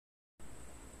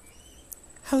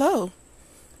Hello,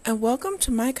 and welcome to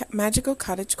my magical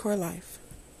cottagecore life.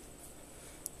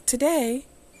 Today,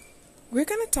 we're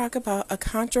going to talk about a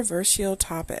controversial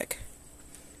topic.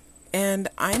 And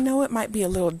I know it might be a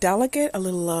little delicate, a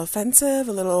little offensive,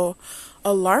 a little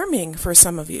alarming for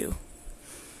some of you,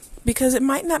 because it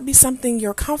might not be something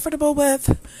you're comfortable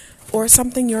with or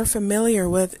something you're familiar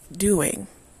with doing.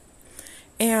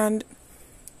 And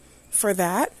for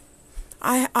that,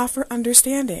 I offer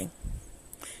understanding.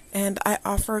 And I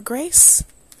offer grace,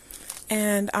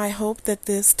 and I hope that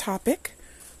this topic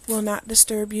will not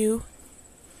disturb you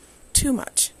too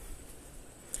much,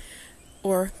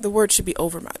 or the word should be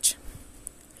overmuch.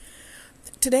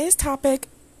 Today's topic,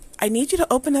 I need you to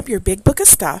open up your big book of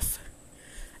stuff,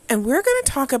 and we're going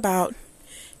to talk about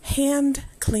hand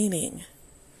cleaning.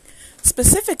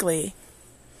 Specifically,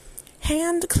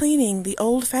 hand cleaning the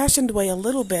old-fashioned way a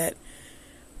little bit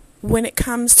when it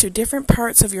comes to different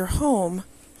parts of your home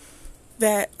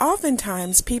that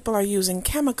oftentimes people are using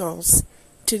chemicals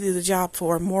to do the job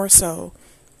for more so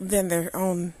than their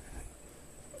own,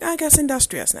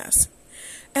 industriousness.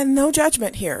 And no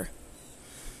judgment here.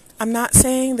 I'm not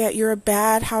saying that you're a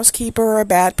bad housekeeper or a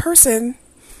bad person.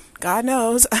 God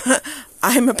knows,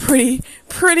 I'm a pretty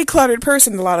cluttered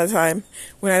person a lot of the time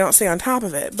when I don't stay on top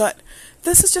of it. But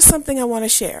this is just something I want to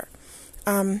share.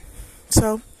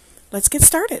 So let's get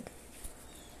started.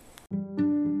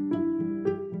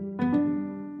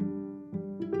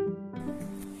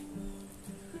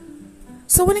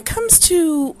 So when it comes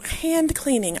to hand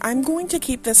cleaning, I'm going to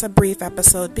keep this a brief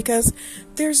episode because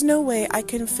there's no way I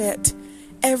can fit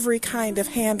every kind of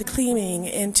hand cleaning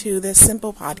into this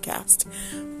simple podcast.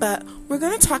 But we're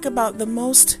going to talk about the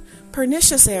most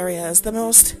pernicious areas, the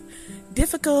most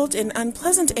difficult and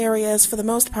unpleasant areas for the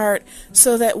most part,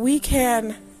 so that we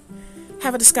can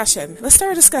have a discussion. Let's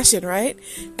start a discussion, right?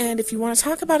 And if you want to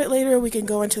talk about it later, we can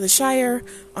go into the Shire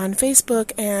on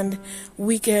Facebook and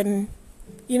we can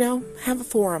have a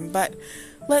forum, but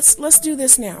let's do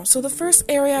this now. So the first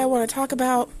area I want to talk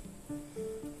about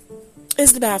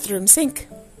is the bathroom sink.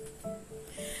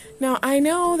 Now, I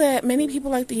know that many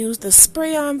people like to use the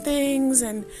spray-on things,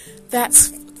 and that's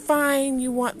fine.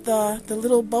 You want the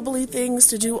little bubbly things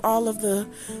to do all of the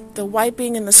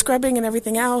wiping and the scrubbing and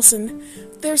everything else, and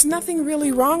there's nothing really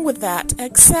wrong with that,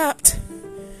 except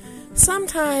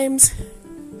sometimes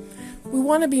we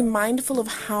want to be mindful of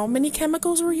how many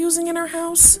chemicals we're using in our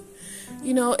house.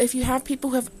 If you have people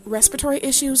who have respiratory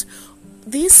issues,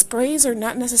 these sprays are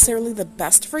not necessarily the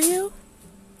best for you.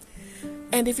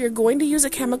 And if you're going to use a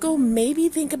chemical, maybe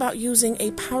think about using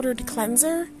a powdered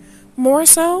cleanser more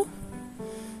so.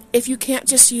 If you can't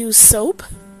just use soap,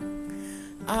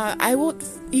 I will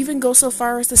even go so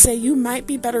far as to say you might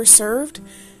be better served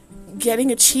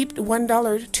getting a cheap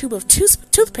 $1 tube of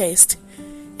toothpaste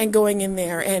and going in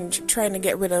there and trying to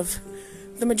get rid of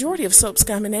the majority of soap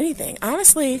scum in anything.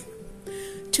 Honestly,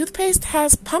 toothpaste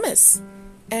has pumice,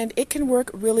 and it can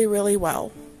work really, really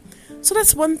well. So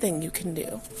that's one thing you can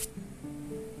do.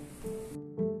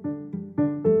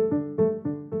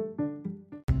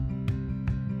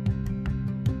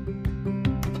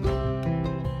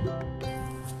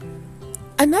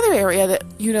 Another area that,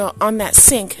 on that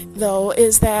sink, though,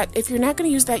 is that if you're not going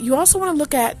to use that, you also want to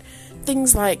look at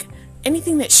things like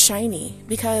anything that's shiny,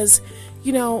 because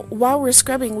while we're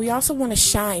scrubbing, we also want to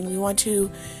shine. We want to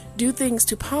do things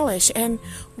to polish, and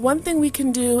one thing we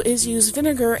can do is use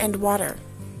vinegar and water.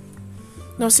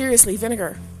 No, seriously,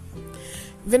 vinegar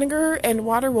and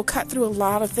water will cut through a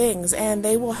lot of things, and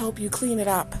they will help you clean it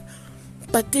up.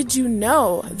 But did you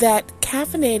know that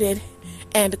caffeinated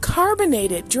and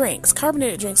carbonated drinks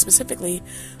specifically,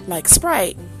 like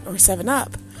Sprite or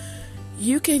 7-Up,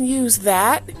 you can use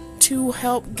that to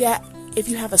help get, if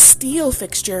you have a steel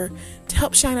fixture, to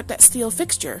help shine up that steel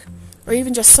fixture, or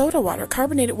even just soda water,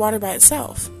 carbonated water by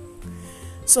itself.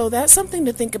 So that's something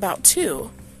to think about too,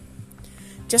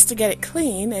 just to get it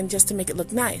clean and just to make it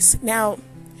look nice. Now,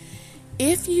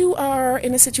 if you are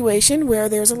in a situation where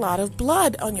there's a lot of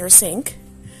blood on your sink,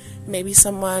 maybe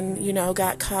someone,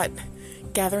 got caught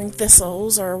gathering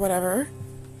thistles or whatever,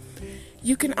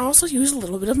 you can also use a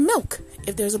little bit of milk.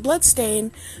 If there's a blood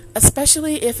stain,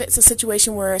 especially if it's a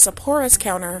situation where it's a porous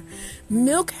counter,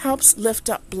 milk helps lift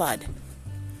up blood,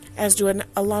 as do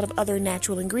a lot of other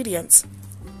natural ingredients.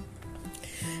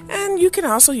 And you can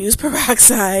also use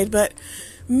peroxide, but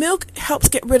milk helps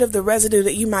get rid of the residue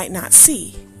that you might not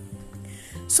see.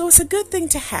 So it's a good thing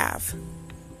to have.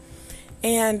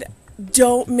 And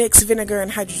don't mix vinegar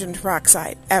and hydrogen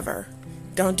peroxide, ever.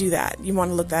 Don't do that. You want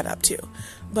to look that up too.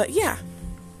 But yeah,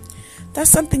 that's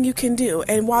something you can do.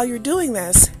 And while you're doing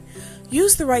this,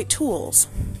 use the right tools.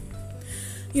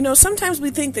 You know, sometimes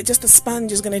we think that just a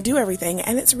sponge is going to do everything,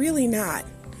 and it's really not.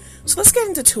 So let's get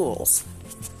into tools.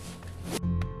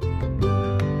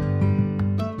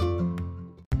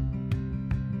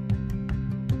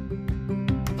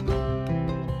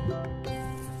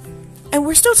 And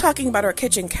we're still talking about our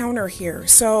kitchen counter here,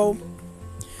 so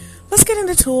let's get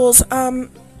into tools.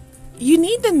 You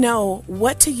need to know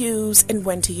what to use and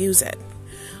when to use it.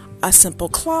 A simple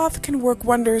cloth can work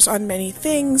wonders on many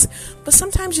things, but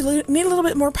sometimes you need a little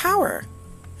bit more power.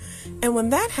 And when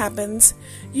that happens,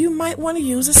 you might want to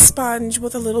use a sponge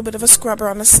with a little bit of a scrubber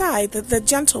on the side, the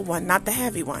gentle one, not the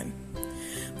heavy one.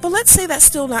 But let's say that's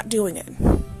still not doing it.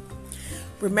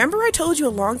 Remember I told you a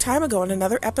long time ago in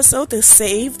another episode to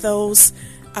save those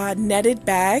netted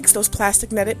bags, those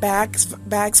plastic netted bags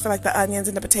for like the onions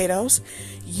and the potatoes?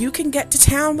 You can get to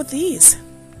town with these.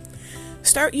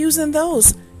 Start using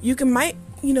those. You might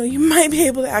be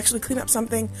able to actually clean up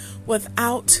something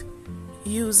without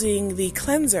using the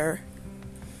cleanser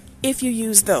if you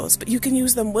use those. But you can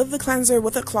use them with the cleanser,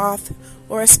 with a cloth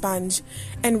or a sponge,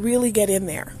 and really get in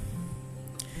there.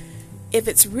 If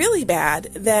it's really bad,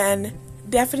 then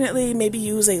definitely maybe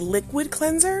use a liquid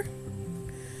cleanser.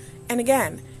 And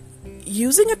again,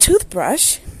 using a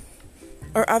toothbrush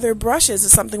or other brushes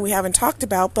is something we haven't talked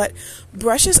about, but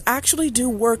brushes actually do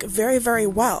work very, very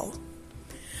well.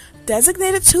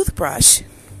 Designate a toothbrush,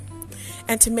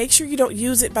 and to make sure you don't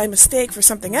use it by mistake for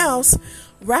something else,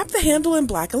 wrap the handle in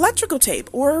black electrical tape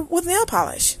or with nail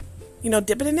polish.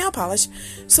 Dip it in nail polish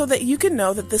so that you can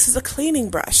know that this is a cleaning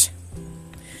brush.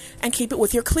 And keep it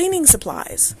with your cleaning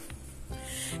supplies.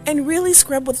 And really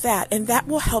scrub with that, and that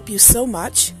will help you so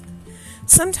much.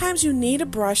 Sometimes you need a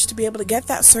brush to be able to get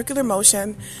that circular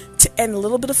motion and a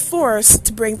little bit of force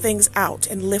to bring things out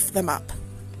and lift them up.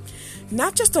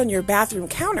 Not just on your bathroom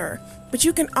counter, but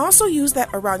you can also use that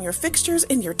around your fixtures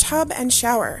in your tub and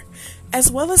shower, as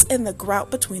well as in the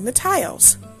grout between the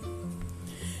tiles.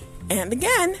 And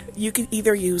again, you can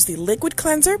either use the liquid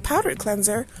cleanser, powdered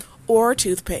cleanser, or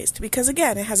toothpaste, because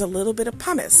again, it has a little bit of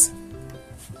pumice.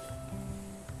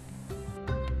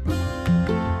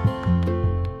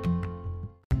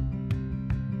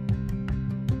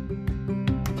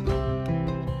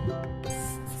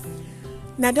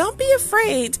 Now, don't be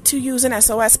afraid to use an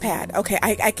SOS pad. Okay,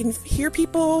 I can hear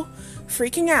people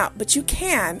freaking out, but you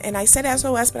can. And I said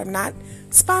SOS, but I'm not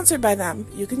sponsored by them.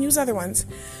 You can use other ones.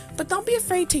 But don't be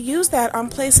afraid to use that on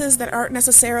places that aren't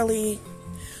necessarily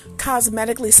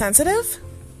cosmetically sensitive.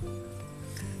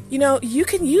 You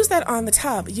can use that on the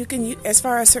tub. You can, as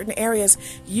far as certain areas,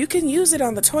 you can use it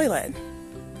on the toilet.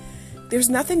 There's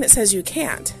nothing that says you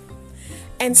can't.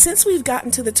 And since we've gotten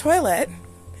to the toilet,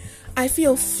 I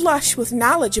feel flush with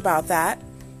knowledge about that.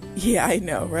 Yeah, I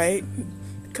know, right?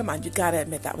 Come on, you gotta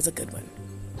admit that was a good one.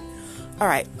 All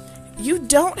right, you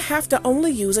don't have to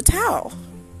only use a towel.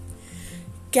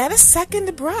 Get a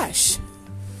second brush.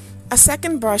 A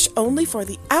second brush only for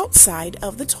the outside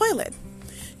of the toilet.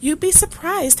 You'd be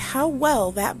surprised how well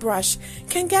that brush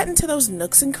can get into those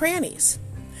nooks and crannies.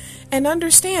 And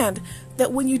understand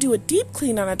that when you do a deep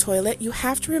clean on a toilet, you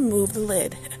have to remove the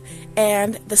lid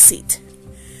and the seat.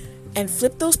 And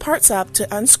flip those parts up to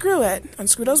unscrew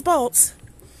those bolts,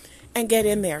 and get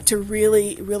in there to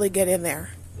really, really get in there.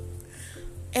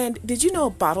 And did you know a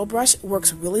bottle brush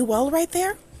works really well right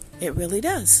there? It really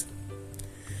does.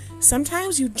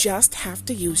 Sometimes you just have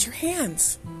to use your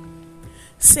hands.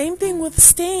 Same thing with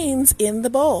stains in the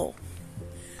bowl.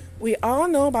 We all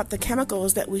know about the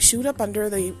chemicals that we shoot up under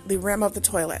the rim of the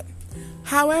toilet.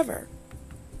 However,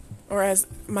 or as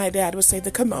my dad would say, the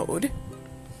commode.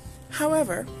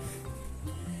 However,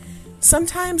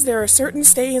 sometimes there are certain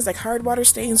stains, like hard water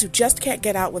stains, you just can't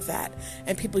get out with that.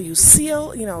 And people use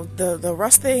Seal, the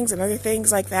rust things and other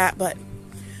things like that, but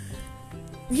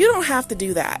you don't have to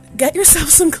do that. Get yourself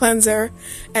some cleanser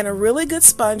and a really good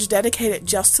sponge dedicated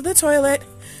just to the toilet.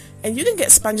 And you can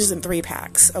get sponges in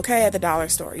 3-packs, okay, at the dollar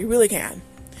store. You really can.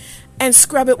 And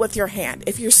scrub it with your hand.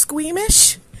 If you're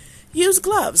squeamish, use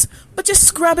gloves, but just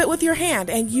scrub it with your hand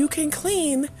and you can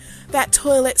clean that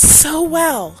toilet so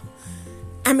well.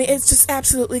 I mean, it's just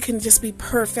absolutely can just be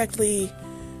perfectly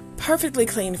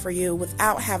clean for you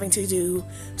without having to do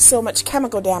so much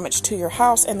chemical damage to your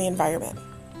house and the environment.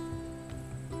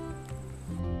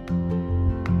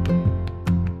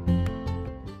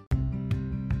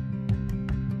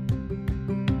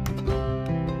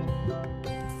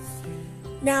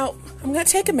 Now, I'm going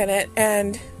to take a minute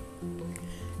and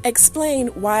explain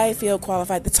why I feel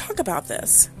qualified to talk about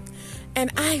this. And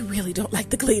I really don't like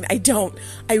to clean. I don't.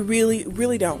 I really,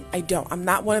 really don't. I don't. I'm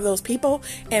not one of those people.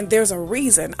 And there's a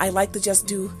reason I like to just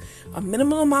do a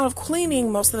minimal amount of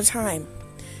cleaning most of the time.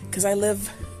 Because I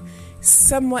live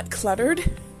somewhat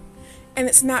cluttered, and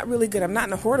it's not really good. I'm not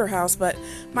in a hoarder house, but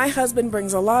my husband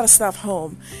brings a lot of stuff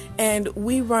home, and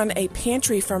we run a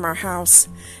pantry from our house,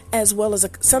 as well as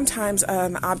sometimes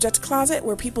an object closet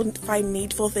where people find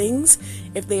needful things.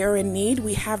 If they are in need,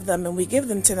 we have them and we give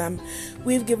them to them.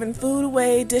 We've given food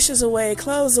away, dishes away,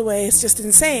 clothes away. It's just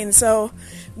insane. So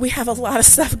we have a lot of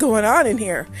stuff going on in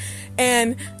here,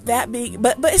 and but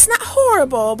it's not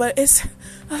horrible, but it's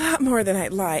a lot more than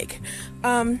I'd like.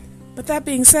 But that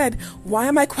being said, why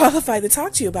am I qualified to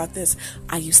talk to you about this?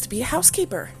 I used to be a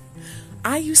housekeeper.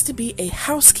 I used to be a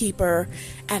housekeeper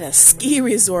at a ski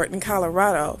resort in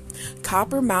Colorado,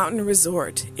 Copper Mountain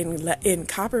Resort in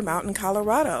Copper Mountain,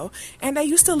 Colorado. And I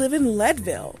used to live in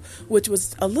Leadville, which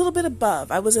was a little bit above.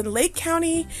 I was in Lake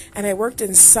County and I worked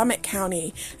in Summit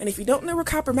County. And if you don't know where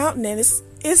Copper Mountain is,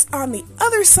 it's on the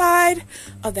other side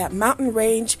of that mountain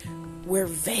range where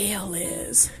Vail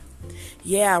is.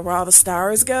 Yeah, where all the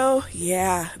stars go.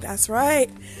 Yeah, that's right.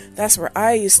 That's where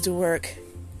I used to work.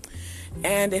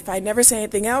 And if I never say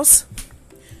anything else,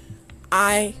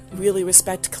 I really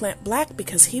respect Clint Black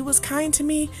because he was kind to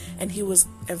me and he was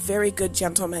a very good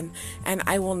gentleman. And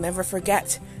I will never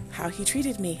forget how he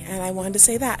treated me. And I wanted to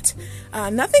say that.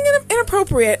 Nothing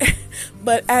inappropriate,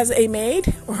 but as a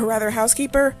maid, or rather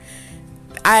housekeeper,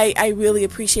 I really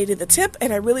appreciated the tip,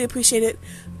 and I really appreciated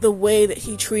the way that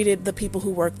he treated the people who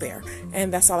work there.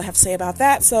 And that's all I have to say about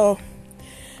that. So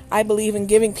I believe in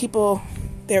giving people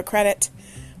their credit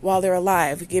while they're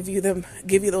alive. Give you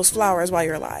those flowers while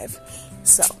you're alive.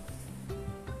 So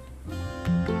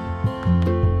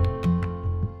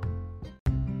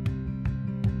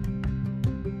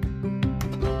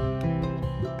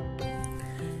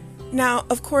now,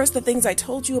 of course, the things I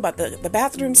told you about the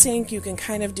bathroom sink, you can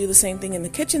kind of do the same thing in the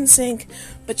kitchen sink,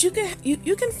 but you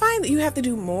can find that you have to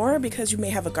do more because you may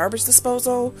have a garbage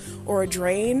disposal or a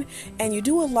drain, and you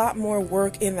do a lot more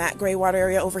work in that gray water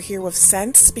area over here with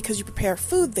scents because you prepare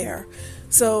food there.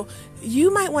 So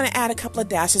you might want to add a couple of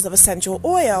dashes of essential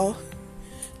oil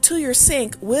to your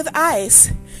sink with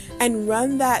ice and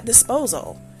run that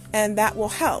disposal, and that will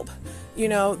help. You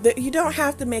know, you don't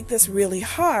have to make this really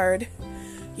hard.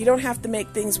 You don't have to make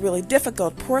things really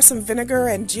difficult. Pour some vinegar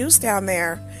and juice down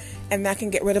there, and that can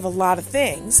get rid of a lot of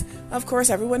things. Of course,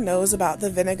 everyone knows about the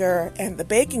vinegar and the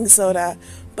baking soda,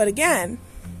 but again,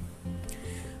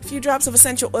 a few drops of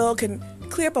essential oil can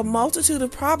clear up a multitude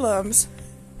of problems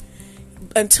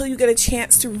until you get a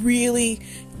chance to really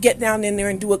get down in there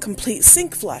and do a complete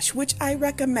sink flush, which I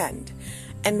recommend.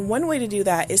 And one way to do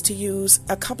that is to use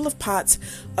a couple of pots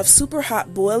of super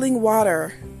hot boiling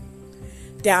water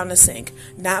down the sink.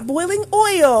 Not boiling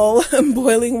oil,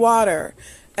 boiling water.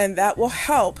 And that will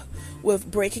help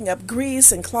with breaking up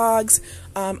grease and clogs,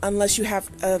 unless you have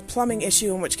a plumbing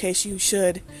issue, in which case you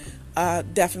should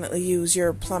definitely use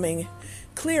your plumbing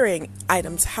clearing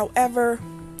items. However,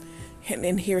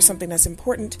 and here's something that's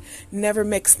important, never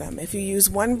mix them. If you use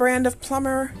one brand of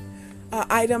plumber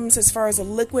items, as far as a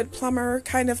liquid plumber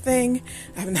kind of thing,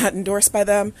 I'm not endorsed by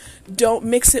them, don't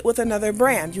mix it with another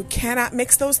brand. You cannot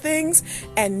mix those things,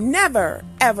 and never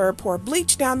ever pour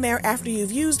bleach down there after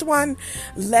you've used one.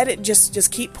 Let it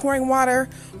just keep pouring water,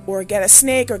 or get a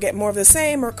snake, or get more of the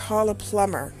same, or call a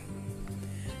plumber.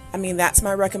 I mean, that's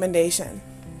my recommendation.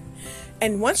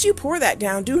 And once you pour that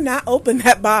down, do not open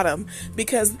that bottom,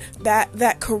 because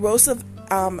that corrosive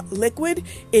liquid,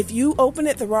 if you open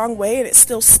it the wrong way and it's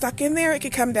still stuck in there, it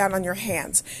could come down on your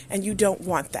hands, and you don't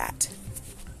want that.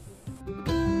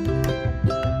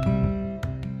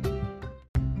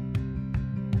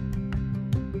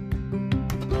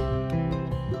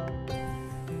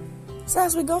 So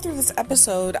as we go through this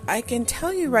episode, I can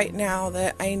tell you right now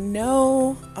that I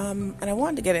know, and I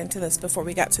wanted to get into this before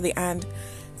we got to the end,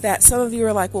 that some of you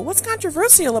are like, well, what's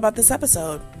controversial about this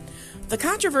episode? The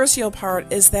controversial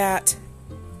part is that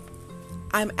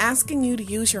I'm asking you to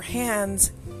use your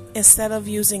hands instead of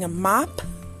using a mop,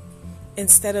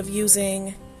 instead of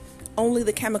using only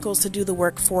the chemicals to do the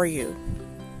work for you.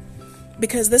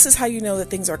 Because this is how you know that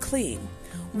things are clean.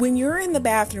 When you're in the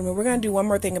bathroom, and we're going to do one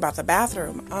more thing about the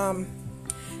bathroom,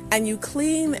 and you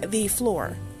clean the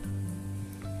floor,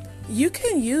 you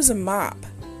can use a mop,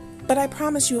 but I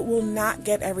promise you it will not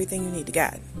get everything you need to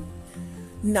get.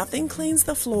 Nothing cleans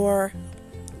the floor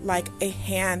like a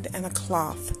hand and a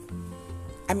cloth.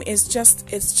 I mean, it's just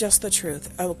the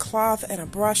truth. A cloth and a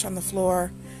brush on the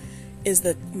floor is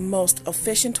the most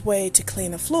efficient way to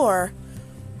clean a floor,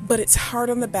 but it's hard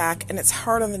on the back and it's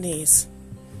hard on the knees.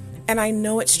 And I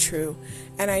know it's true.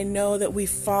 And I know that we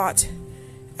fought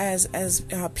as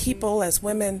people, as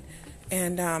women,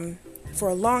 and for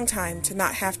a long time to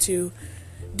not have to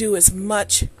do as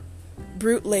much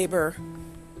brute labor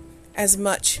as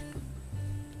much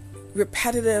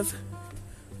repetitive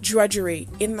drudgery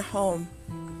in the home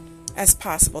as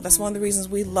possible. That's one of the reasons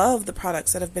we love the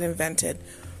products that have been invented.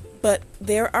 But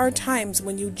there are times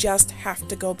when you just have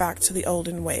to go back to the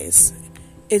olden ways.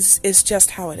 It's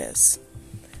just how it is.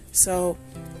 So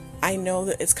I know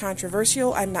that it's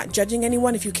controversial. I'm not judging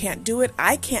anyone if you can't do it.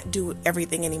 I can't do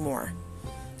everything anymore.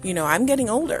 I'm getting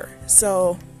older.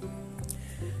 So,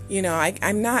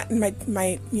 I'm not in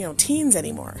my teens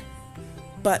anymore.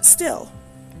 But still,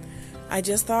 I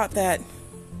just thought that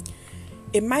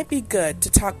it might be good to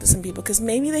talk to some people because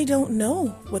maybe they don't know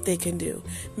what they can do.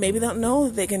 Maybe they don't know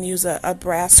that they can use a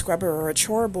brass scrubber or a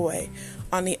chore boy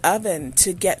on the oven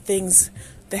to get things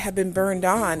that have been burned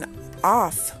on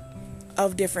off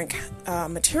of different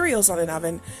materials on an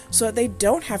oven so that they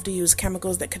don't have to use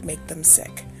chemicals that could make them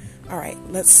sick. All right,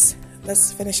 let's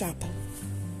finish up.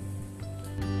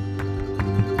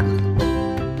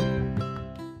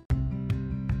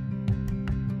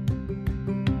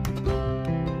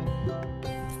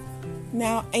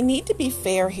 Now, I need to be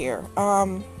fair here.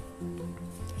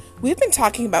 We've been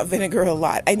talking about vinegar a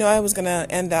lot. I know I was going to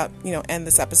end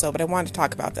this episode, but I wanted to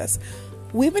talk about this.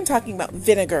 We've been talking about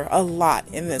vinegar a lot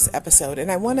in this episode,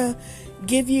 and I want to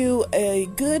give you a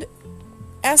good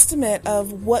estimate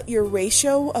of what your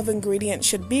ratio of ingredients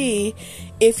should be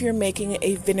if you're making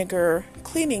a vinegar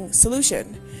cleaning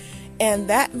solution. And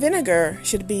that vinegar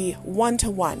should be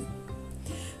 1-to-1.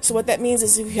 So what that means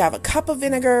is if you have a cup of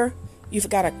vinegar, you've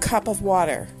got a cup of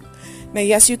water. Now,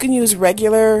 yes, you can use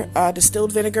regular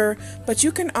distilled vinegar, but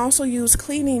you can also use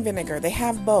cleaning vinegar. They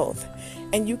have both.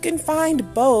 And you can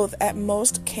find both at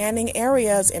most canning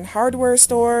areas in hardware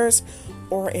stores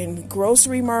or in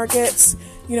grocery markets.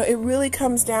 It really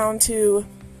comes down to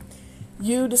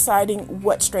you deciding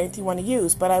what strength you want to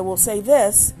use. But I will say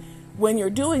this, when you're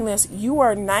doing this, you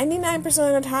are 99%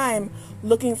 of the time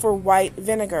looking for white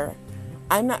vinegar.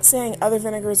 I'm not saying other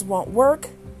vinegars won't work.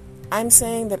 I'm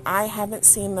saying that I haven't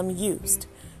seen them used.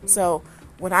 So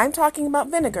when I'm talking about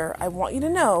vinegar, I want you to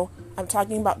know I'm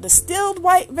talking about distilled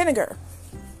white vinegar.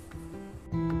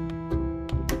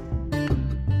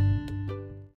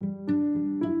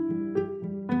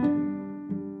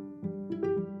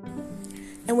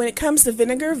 And when it comes to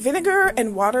vinegar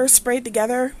and water sprayed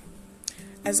together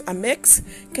as a mix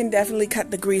can definitely cut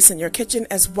the grease in your kitchen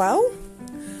as well.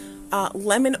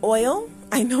 Lemon oil.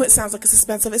 I know it sounds like it's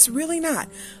expensive. It's really not.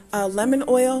 Lemon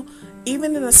oil,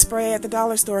 even in a spray at the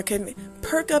dollar store, can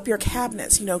perk up your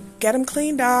cabinets. Get them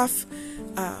cleaned off,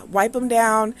 wipe them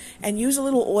down, and use a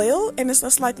little oil, and it's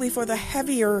less likely for the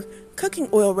heavier cooking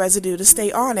oil residue to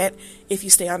stay on it if you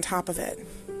stay on top of it.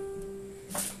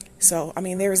 So,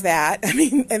 there's that.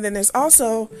 And then there's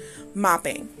also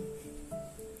mopping.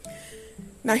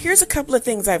 Now, here's a couple of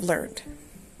things I've learned.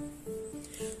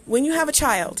 When you have a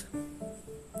child,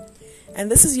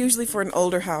 and this is usually for an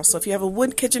older house, so if you have a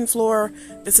wood kitchen floor,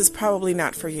 this is probably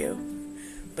not for you.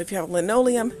 But if you have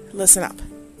linoleum, listen up.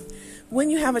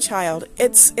 When you have a child,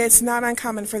 it's not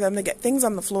uncommon for them to get things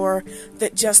on the floor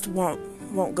that just won't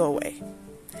go away.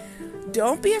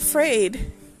 Don't be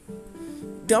afraid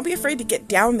to get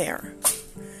down there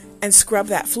and scrub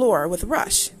that floor with a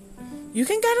brush. You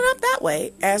can get it up that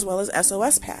way, as well as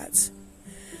SOS pads.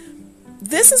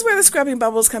 This is where the scrubbing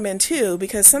bubbles come in too,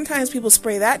 because sometimes people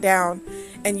spray that down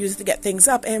and use it to get things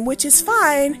up, and which is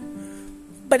fine,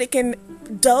 but it can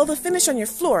dull the finish on your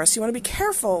floor, so you want to be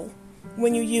careful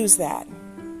when you use that.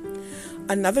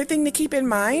 Another thing to keep in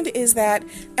mind is that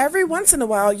every once in a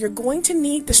while you're going to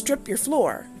need to strip your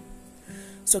floor.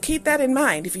 So keep that in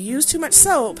mind. If you use too much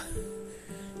soap,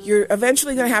 you're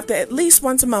eventually going to have to at least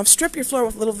once a month strip your floor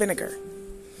with a little vinegar,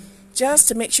 just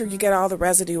to make sure you get all the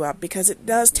residue up, because it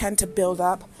does tend to build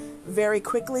up very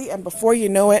quickly, and before you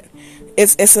know it,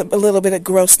 it's a little bit of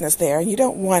grossness there, and you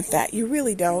don't want that. You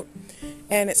really don't.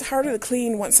 And it's harder to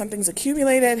clean once something's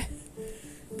accumulated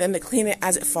than to clean it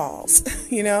as it falls,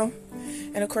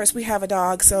 And of course, we have a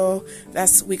dog, so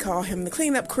we call him the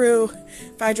cleanup crew.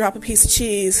 If I drop a piece of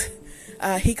cheese,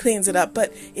 he cleans it up,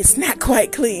 but it's not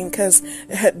quite clean because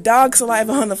dog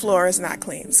saliva on the floor is not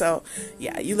clean. So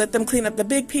yeah, you let them clean up the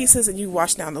big pieces and you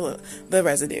wash down the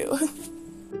residue.